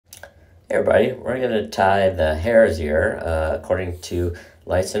Hey everybody, we're going to tie the hare's ear according to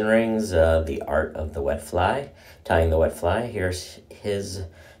Leisenring's The Art of the Wet Fly, tying the wet fly. Here's his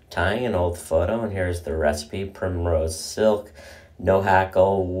tying, an old photo, and here's the recipe: primrose silk, no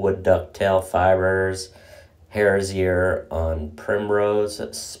hackle, wood ducktail fibers, hare's ear on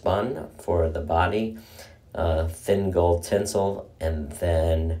primrose, spun for the body, thin gold tinsel, and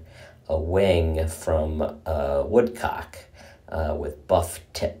then a wing from Woodcock with buff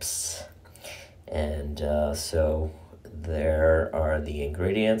tips. And so there are the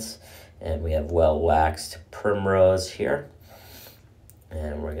ingredients, and we have well waxed primrose here,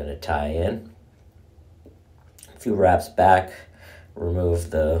 and we're going to tie in a few wraps back,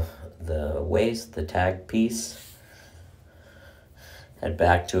 remove the waist, the tag piece, head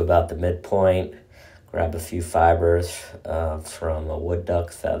back to about the midpoint, grab a few fibers from a wood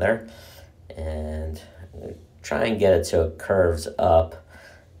duck feather, and try and get it so it curves up.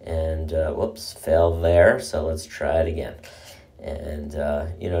 And whoops, failed there, so let's try it again. And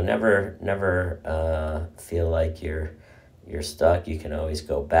never feel like you're stuck. You can always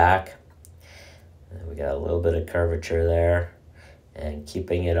go back. And we got a little bit of curvature there, and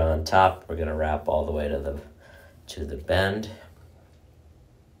keeping it on top, we're going to wrap all the way to the bend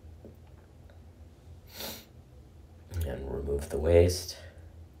and remove the waist.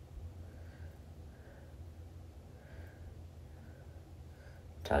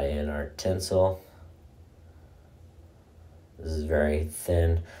 Tie in our tinsel. This is very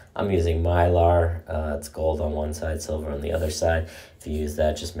thin. I'm using mylar. It's gold on one side, silver on the other side. If you use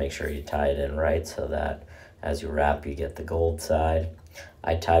that, just make sure you tie it in right so that as you wrap, you get the gold side.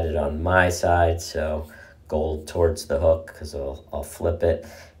 I tied it on my side, so gold towards the hook, because I'll flip it.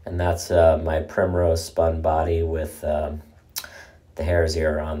 And that's my primrose spun body with the hare's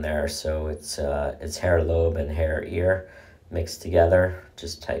ear on there. So it's hare lobe and hare ear mixed together,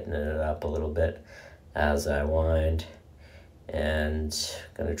 just tightening it up a little bit as I wind, and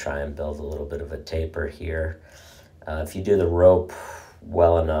I'm going to try and build a little bit of a taper here. If you do the rope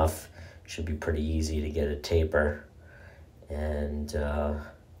well enough, it should be pretty easy to get a taper, and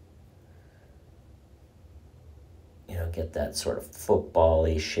get that sort of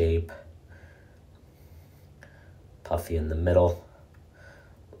football-y shape, puffy in the middle,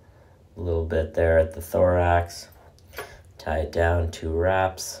 a little bit there at the thorax. Tie it down, 2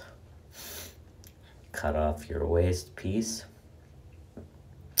 wraps, cut off your waist piece,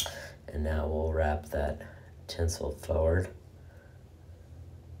 and now we'll wrap that tinsel forward.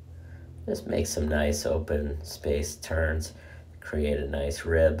 Just make some nice open space turns, create a nice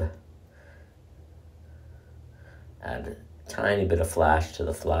rib. Add a tiny bit of flash to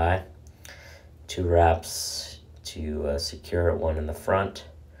the fly. 2 wraps to secure it, one in the front.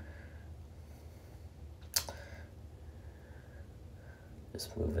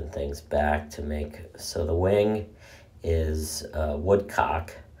 Just moving things back to make, so the wing is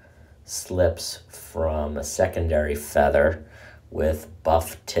woodcock, slips from a secondary feather with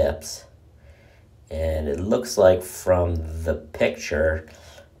buff tips. And it looks like from the picture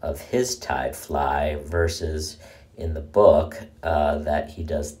of his tied fly versus in the book that he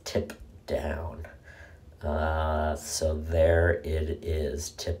does tip down. So there it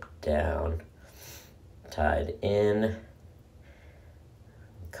is, tip down, tied in.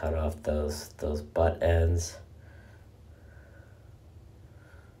 Cut off those butt ends,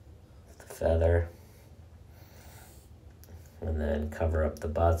 the feather, and then cover up the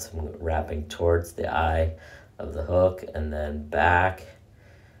butts, wrapping towards the eye of the hook, and then back.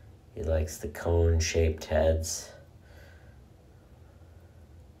 He likes the cone-shaped heads.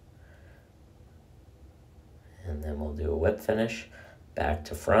 And then we'll do a whip finish, back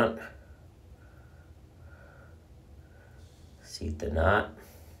to front. Seat the knot.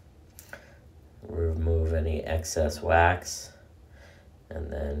 Remove any excess wax,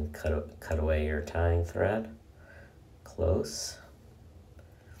 and then cut away your tying thread close.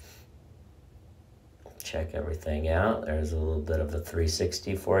 Check everything out. There's a little bit of a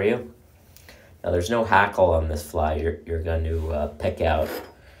 360 for you. Now there's no hackle on this fly. You're going to pick out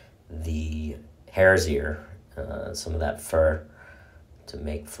the hare's ear, some of that fur, to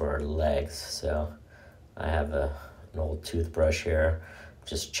make for legs. So I have an old toothbrush here,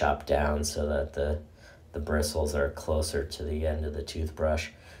 just chopped down so that the bristles are closer to the end of the toothbrush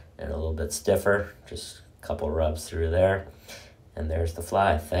and a little bit stiffer. Just a couple rubs through there, and there's the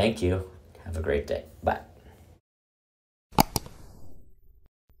fly. Thank you. Have a great day. Bye.